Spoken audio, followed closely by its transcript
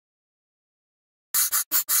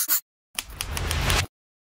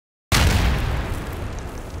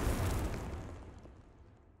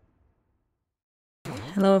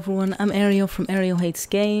Hello everyone, I'm Ariel from Ariel Hates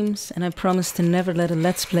Games, and I promise to never let a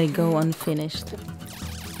Let's Play go unfinished.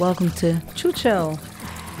 Welcome to Chuchel.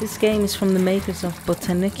 This game is from the makers of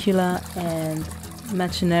Botanicula and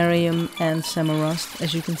Machinarium and Samarust,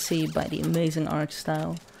 as you can see by the amazing art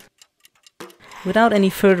style. Without any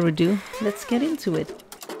further ado, let's get into it.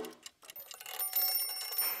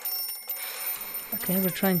 Okay, we're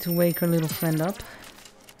trying to wake our little friend up.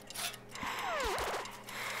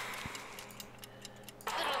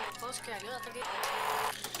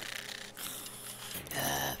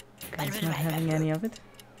 He's not having any of it.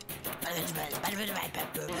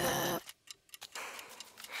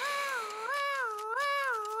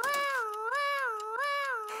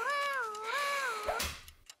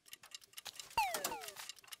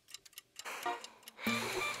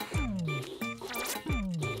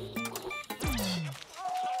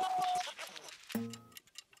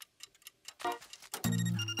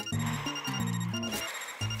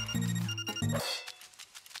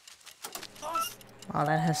 Well,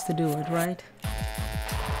 that has to do it, right?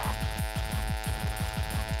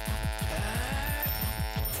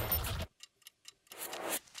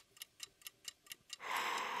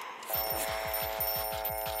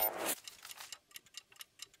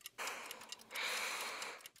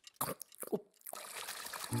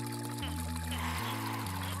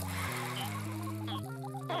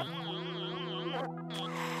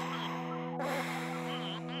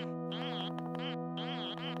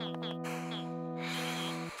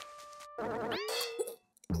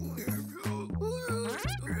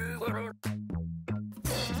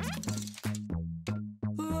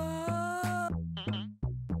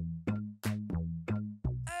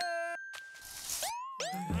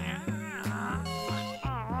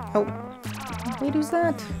 Oh, wait, who's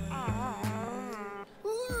that?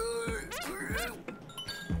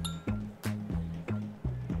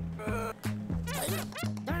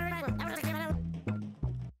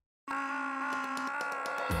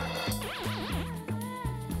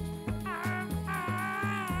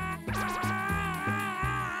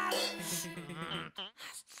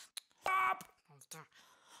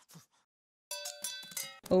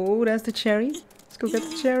 Oh, that's the cherry. Let's go get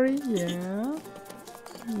the cherry. Yeah.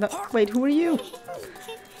 No, wait, who are you?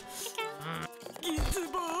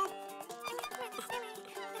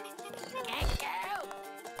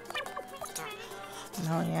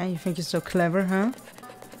 Oh yeah, you think you're so clever, huh?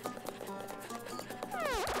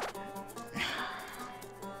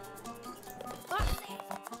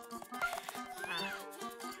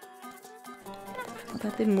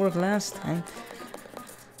 That didn't work last time.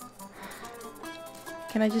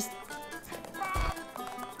 Can I just...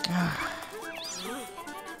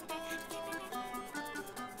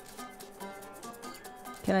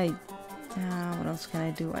 Can I... what else can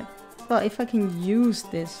I do? Well, if I can use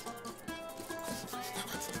this...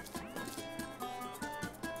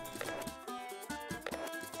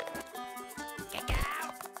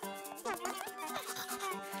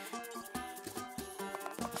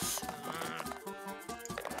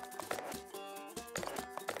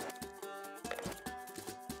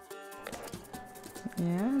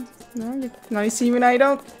 Yeah, now you see when I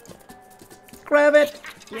don't grab it.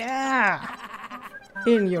 Yeah,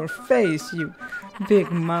 in your face, you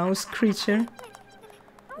big mouse creature.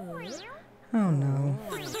 Oh no.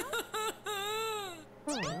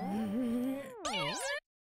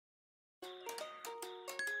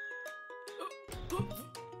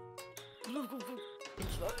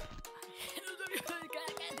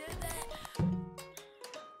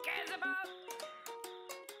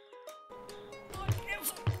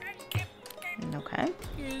 Okay.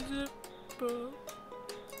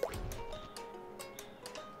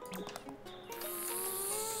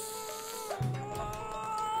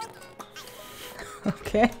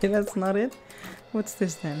 Okay, that's not it. What's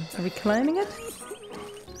this then? Are we climbing it?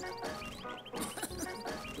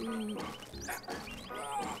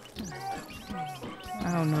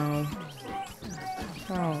 Oh no.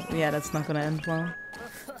 Oh, yeah, that's not gonna end well.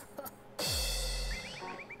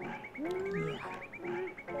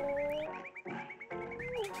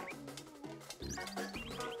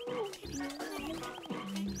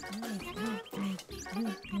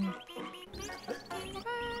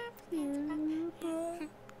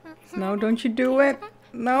 No, don't you do it.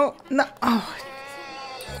 No, no. Oh.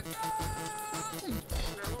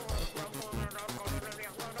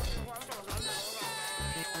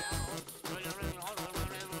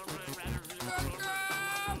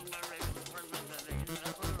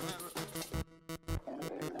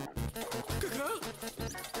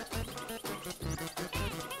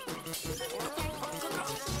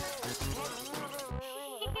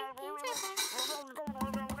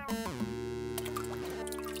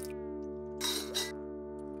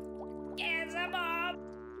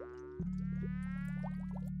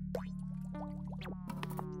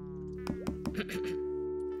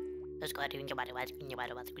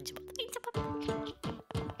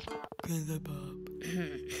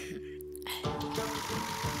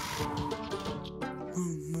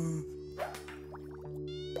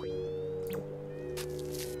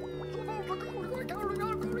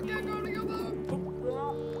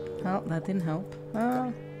 Oh, that didn't help.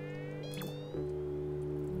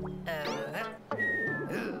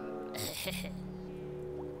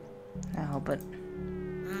 Oh, but...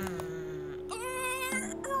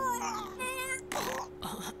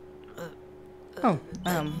 Oh,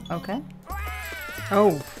 okay.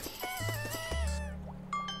 Oh!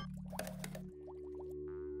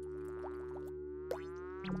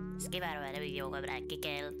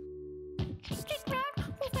 Kekel.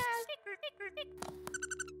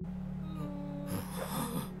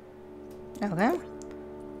 Okay.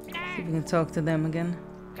 See if we can talk to them again.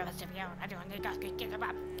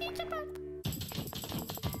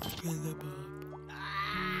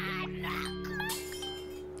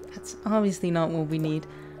 That's obviously not what we need.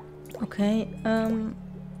 Okay,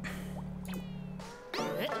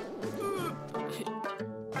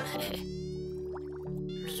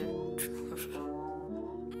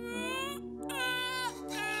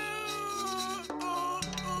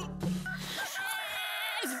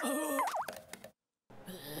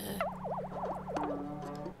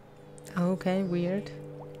 okay, weird.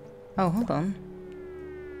 Oh, hold on.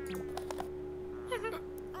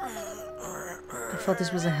 I thought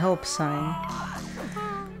this was a help sign.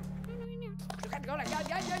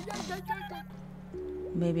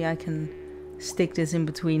 Maybe I can stick this in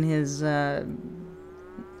between his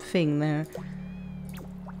thing there.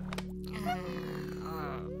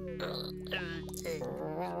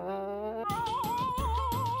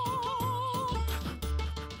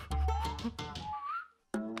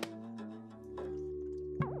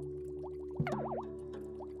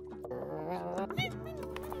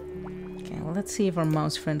 Okay, well, let's see if our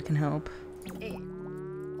mouse friend can help.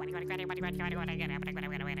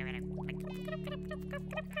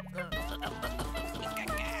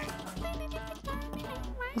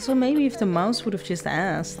 Also, maybe if the mouse would have just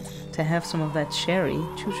asked to have some of that cherry,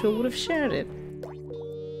 Chuchel would have shared it.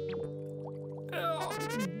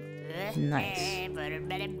 Nice.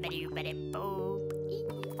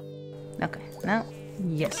 Okay, now,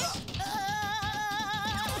 yes.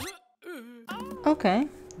 Okay,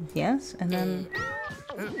 yes, and then...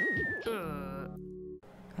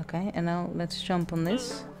 Okay, and now let's jump on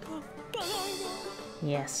this.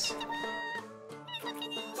 Yes.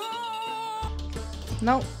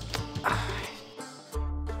 No.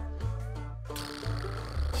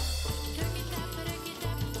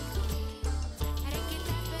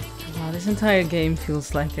 Wow, this entire game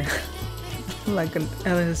feels like a like an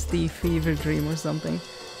LSD fever dream or something.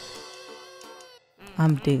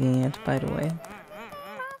 I'm digging it, by the way.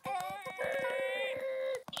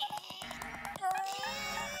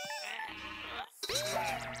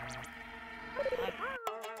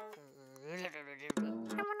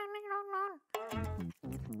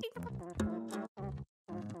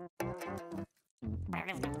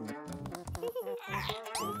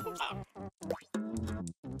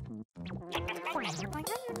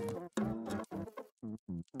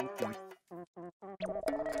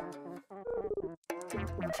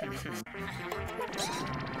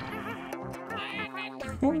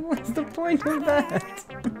 What's the point of that?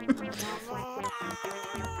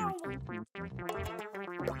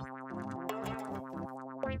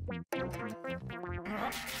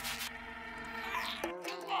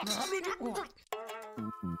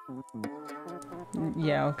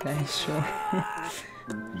 Yeah, okay, sure.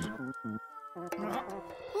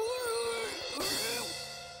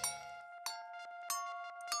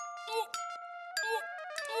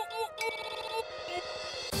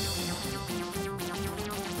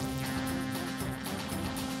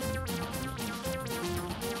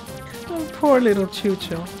 Oh, poor little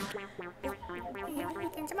Chuchel.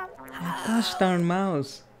 Gosh darn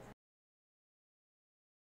mouse.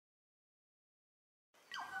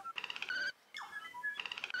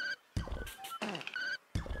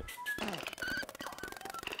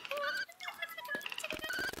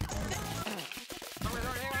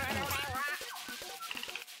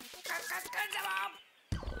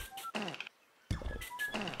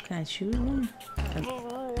 Can I choose one?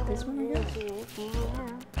 This one, I guess?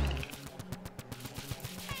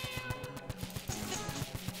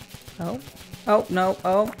 Oh. Oh, no.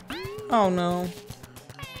 Oh. Oh, no.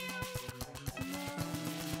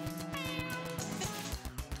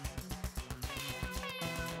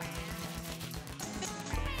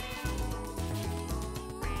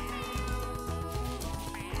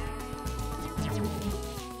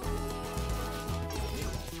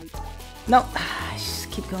 No, I just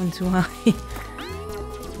keep going too high.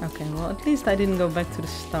 Okay, well at least I didn't go back to the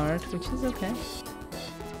start, which is okay.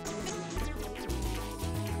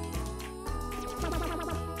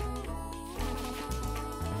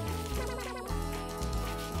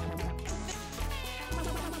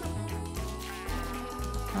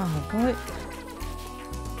 Oh boy.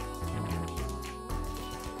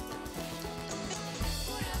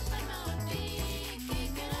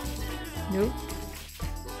 Nope.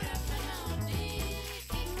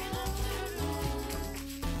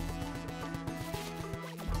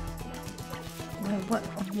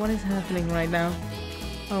 What is happening right now?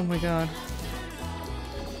 Oh my god.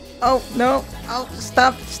 Oh no! Oh,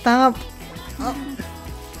 stop! Stop! Oh.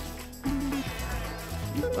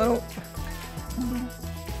 Oh.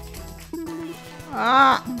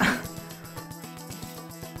 Ah!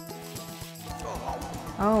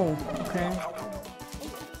 Oh, okay.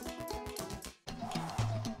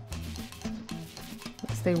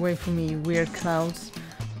 Stay away from me, you weird clouds.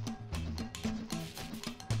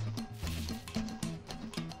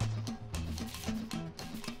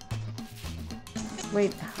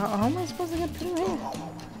 Wait, how am I supposed to get through here?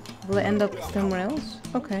 Will I end up somewhere else?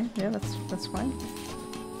 Okay, yeah, that's fine.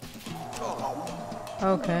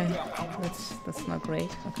 Okay, that's not great.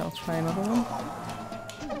 Okay, I'll try another one.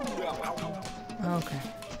 Okay,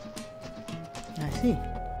 I see.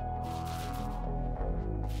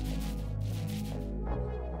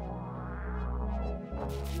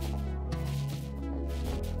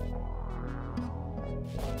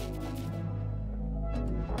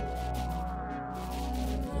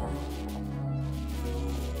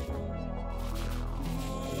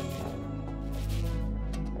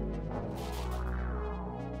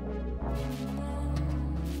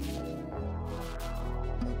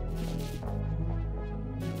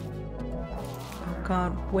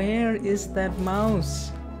 God, where is that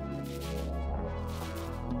mouse?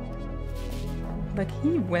 Like,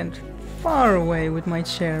 he went far away with my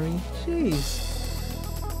cherry. Jeez.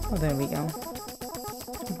 Oh, there we go.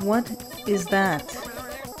 What is that?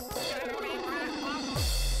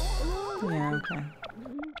 Yeah, okay.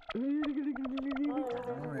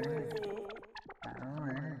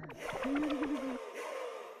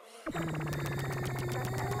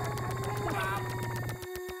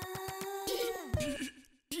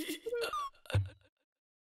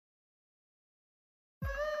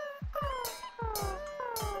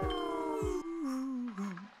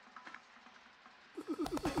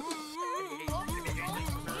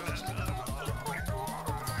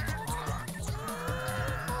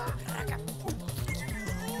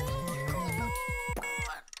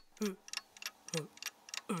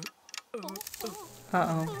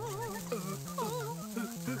 Uh-oh.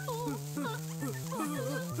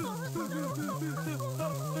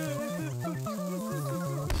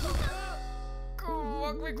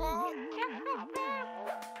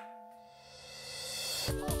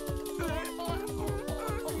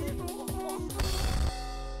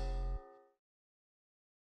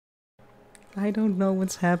 I don't know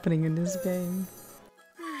what's happening in this game.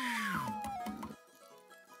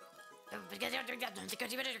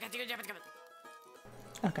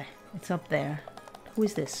 Okay, it's up there. Who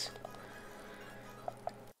is this?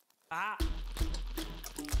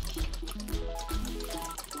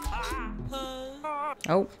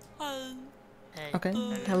 Oh. Okay,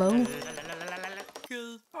 hello?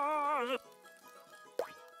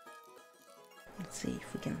 Let's see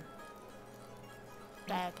if we can...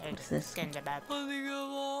 What is this?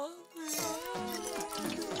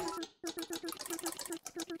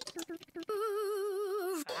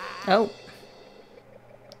 Oh.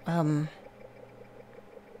 Oh,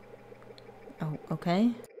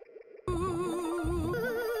 okay.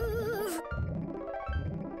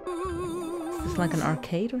 Is this like an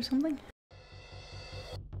arcade or something?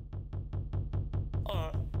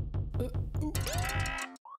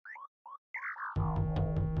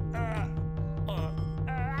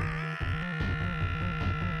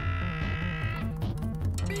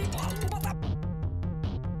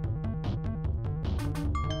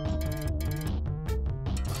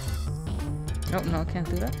 Nope, no, I can't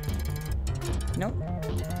do that. Nope.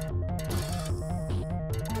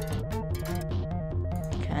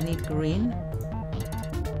 Okay, I need green.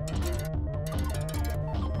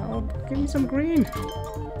 Oh, give me some green!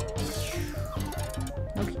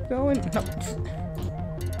 No, keep going! No.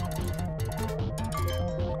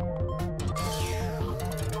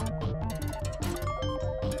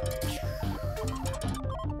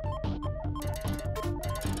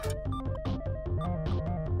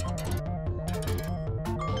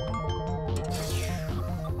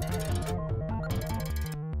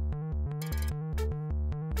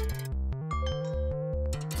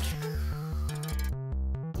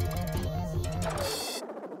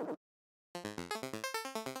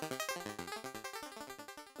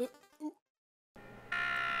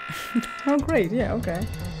 Oh, great. Yeah, okay.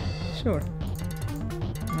 Sure.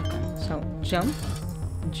 Okay, so jump.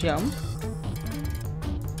 Jump.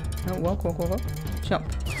 No, walk, walk, walk, walk. Jump.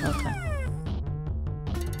 Okay.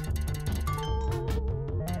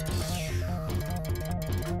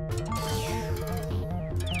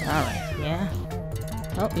 Alright, yeah.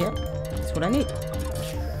 Oh, yeah. That's what I need.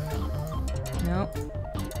 No.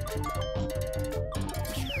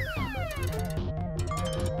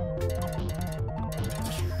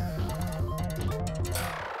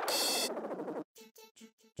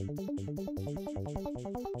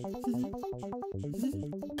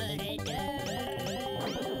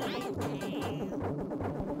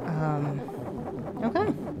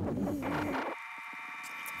 Okay.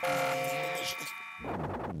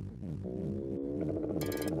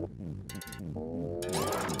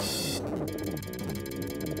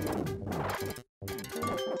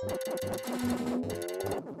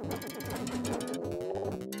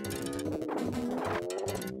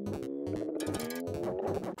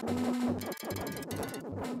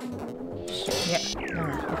 Yeah.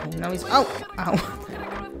 Alright, okay, now he's... Ow! Ow!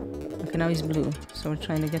 Okay, now he's blue. So we're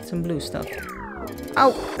trying to get some blue stuff.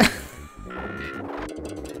 Ow!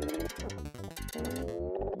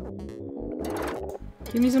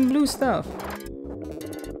 Give me some blue stuff.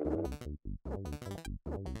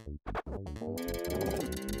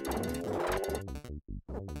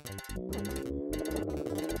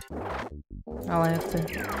 Oh, I have to...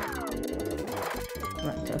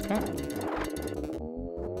 Right, okay.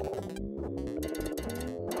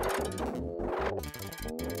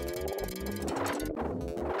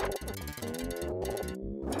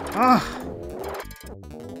 Ah!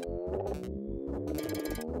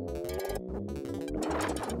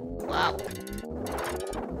 Wow.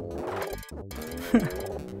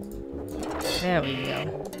 There we go.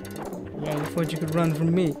 Yeah, you thought you could run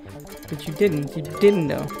from me, but you didn't. You didn't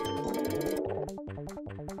though.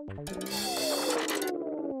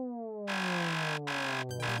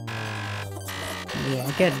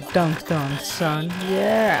 Yeah, get dunked on, son.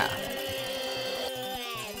 Yeah.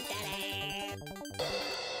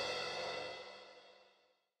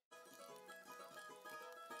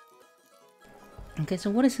 Okay, so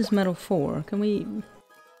what is this medal for? Can we...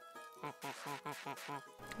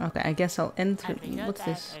 Okay, I guess I'll enter... What's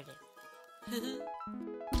this?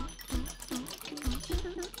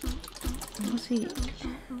 Let's see.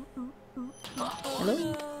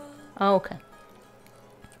 Hello? Oh, okay.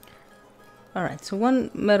 Alright, so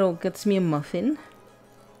one medal gets me a muffin.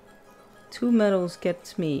 2 medals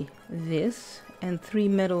gets me this. And 3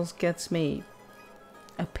 medals gets me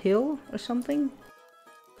a pill or something.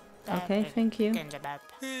 Okay, thank you. Okay.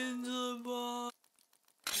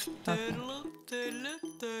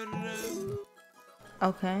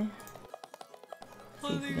 Okay.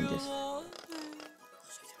 See if we can just...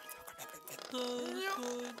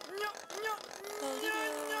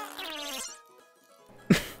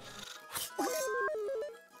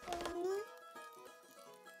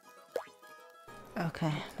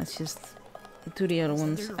 Okay, let's just do the other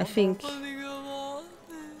ones. I think...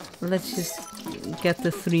 Let's just get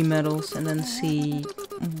the 3 medals and then see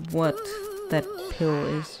what that pill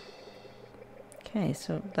is. Okay,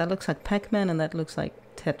 so that looks like Pac-Man and that looks like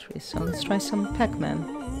Tetris. So let's try some Pac-Man.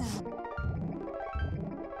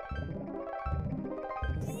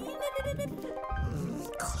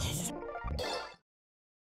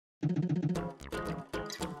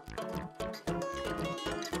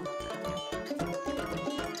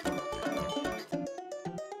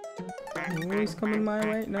 Oh, he's coming my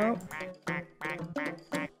way. No.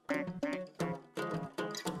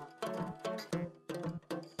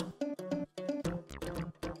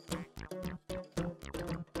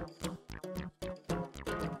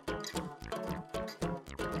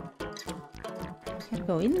 Gotta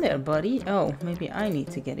go in there, buddy. Oh, maybe I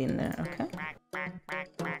need to get in there. Okay.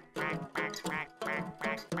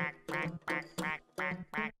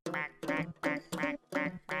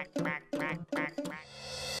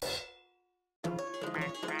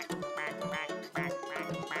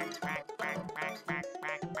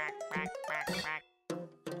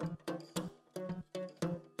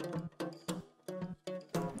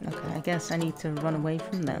 Okay, I guess I need to run away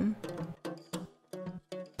from them.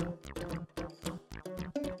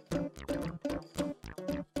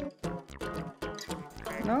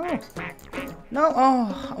 No! No!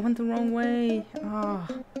 Oh, I went the wrong way. Oh,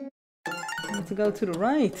 I need to go to the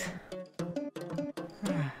right.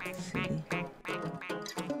 Ah, silly.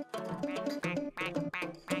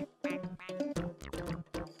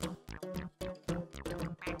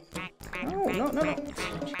 Oh, no, no, no.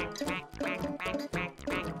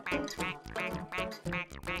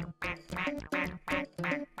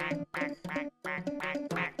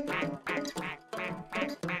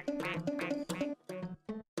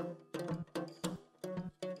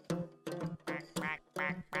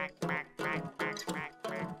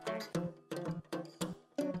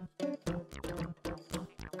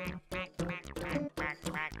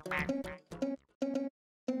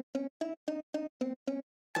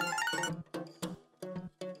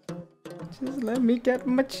 Just let me get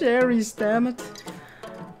my cherries, damn it.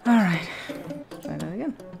 Alright. Try that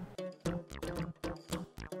again.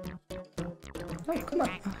 Oh, come on.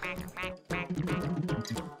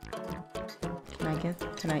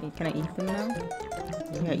 Can I eat them now?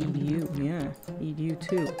 Yeah, eat you, yeah. Eat you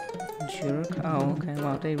too. Jerk. Oh, okay,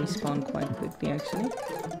 wow, they respawn quite quickly actually.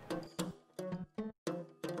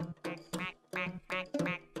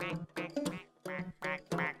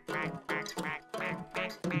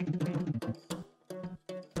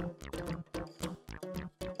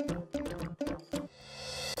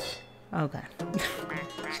 Okay.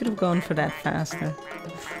 Should have gone for that faster.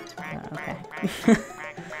 Okay.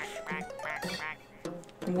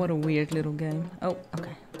 What a weird little game. Oh,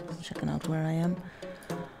 okay. Checking out where I am.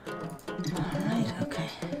 Alright, okay.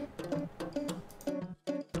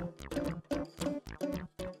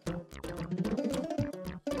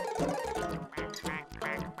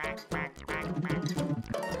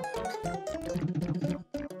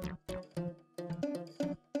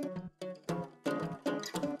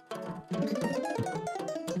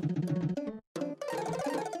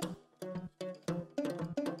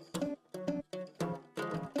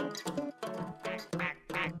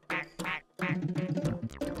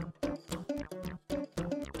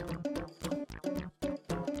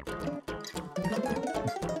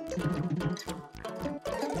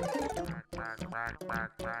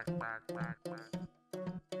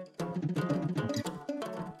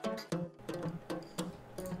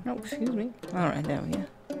 Oh, excuse me. Alright, there we go.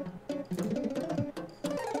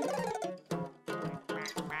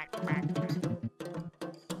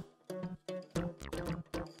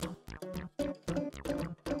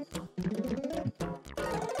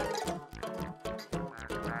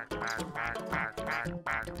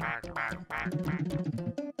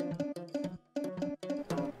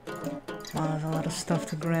 Wow, there's a lot of stuff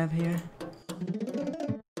to grab here.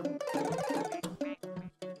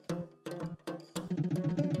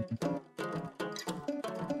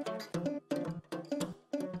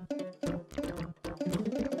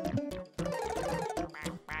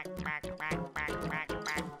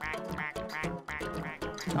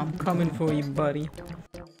 I'm coming for you, buddy.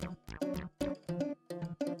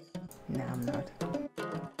 No, I'm not.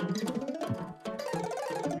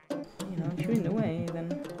 You know, if you're in the way,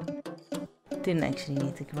 then... Didn't actually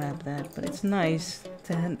need to grab that, but it's nice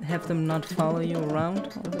to have them not follow you around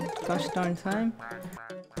all the gosh darn time.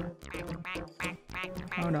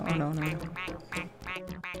 Oh no, oh no, no.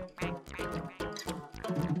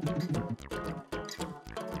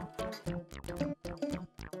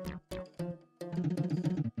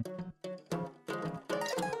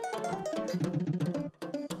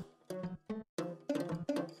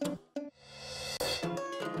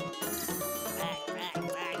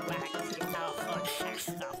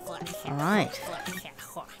 Alright.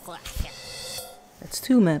 That's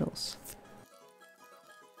 2 medals.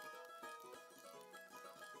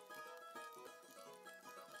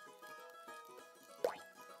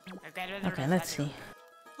 Okay, let's see.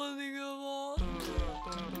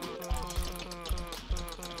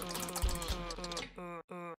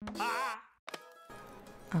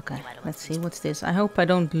 Okay, let's see, what's this? I hope I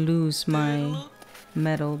don't lose my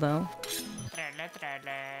medal though.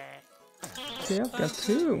 Yeah, I've got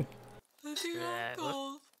 2.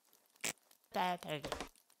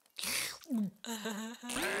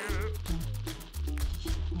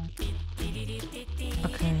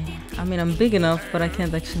 Okay, I mean I'm big enough, but I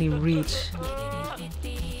can't actually reach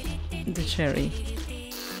the cherry.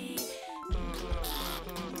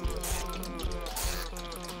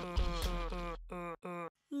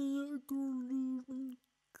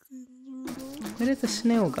 Where did the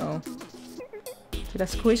snail go? Did I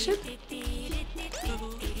squish it?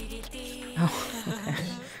 Oh, okay.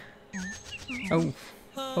 Oh,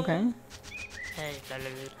 okay. Hi.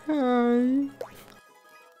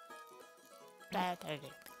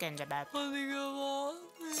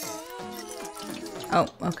 Oh,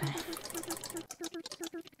 okay.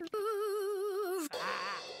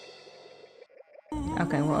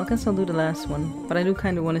 Okay, well, I guess I'll do the last one. But I do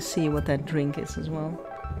kind of want to see what that drink is as well.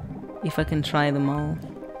 If I can try them all.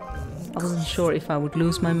 I wasn't sure if I would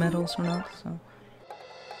lose my medals or not, so...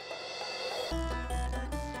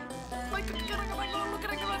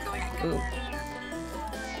 Ooh.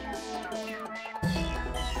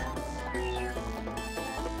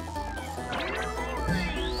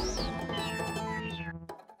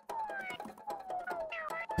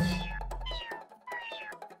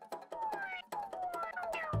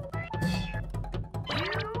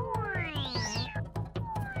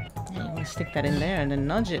 Yeah, you want to stick that in there and then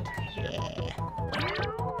nudge it. Yeah.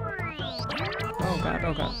 Oh god,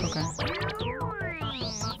 okay.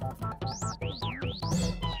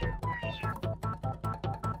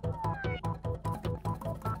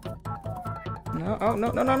 No, oh, no,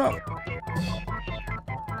 no, no, no.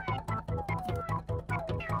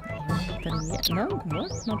 No,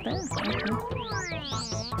 what? Not there? Okay.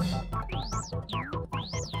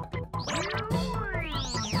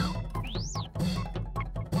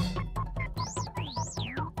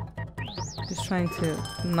 Just trying to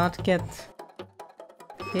not get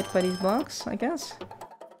hit by these bugs, I guess.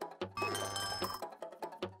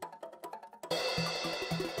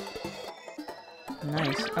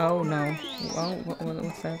 Nice. Oh no. Oh,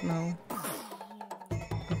 what's that? No.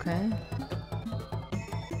 Okay.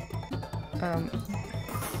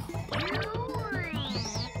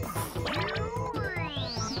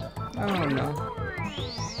 Oh no.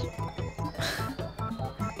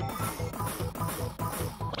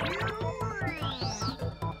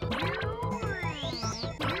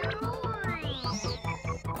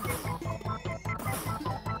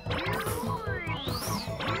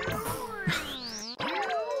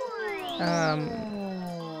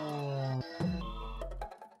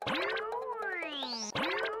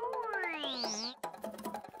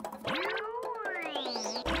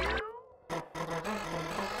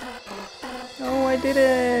 Oh, I did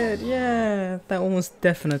it! Yeah, that one was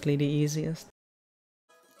definitely the easiest.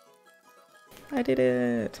 I did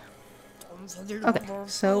it! Okay,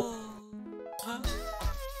 so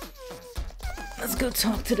let's go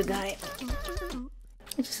talk to the guy.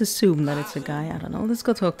 I just assume that it's a guy, I don't know. Let's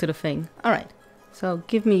go talk to the thing. Alright, so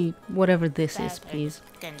give me whatever this is, please.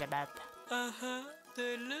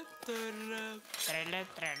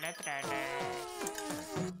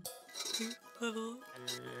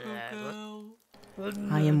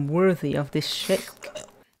 I am worthy of this shake.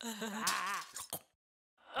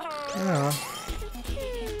 Oh.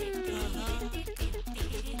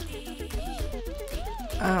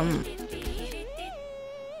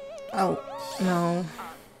 Oh, no.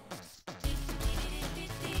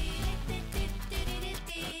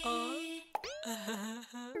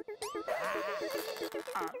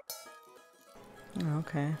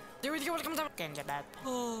 Okay.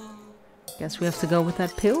 Guess we have to go with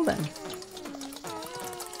that pill then.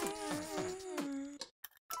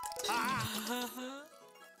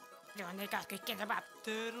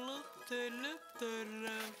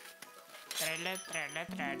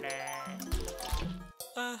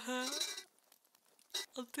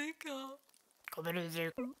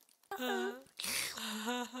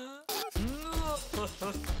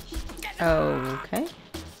 Okay.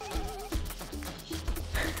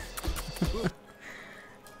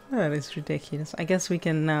 That is ridiculous. I guess we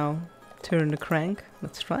can now turn the crank.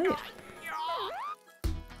 Let's try it.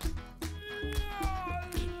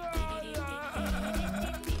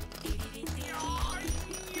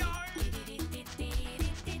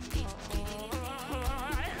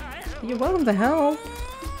 You're welcome to help.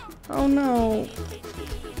 Oh no.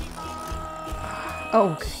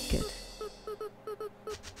 Oh, okay, good.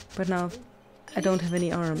 But now I don't have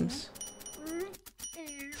any arms.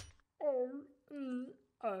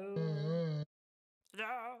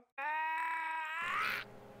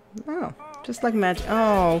 Oh, just like magic.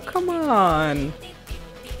 Oh, come on.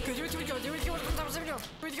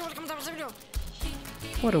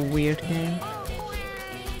 What a weird game.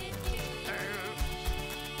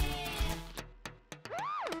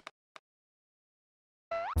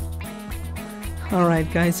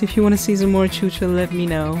 Alright guys, if you want to see some more Chuchel, let me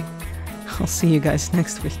know. I'll see you guys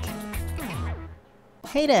next week.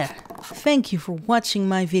 Hey there! Thank you for watching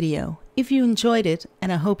my video. If you enjoyed it,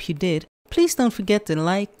 and I hope you did, please don't forget to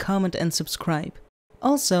like, comment and subscribe.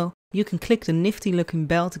 Also, you can click the nifty looking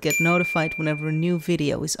bell to get notified whenever a new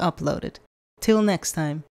video is uploaded. Till next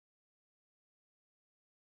time.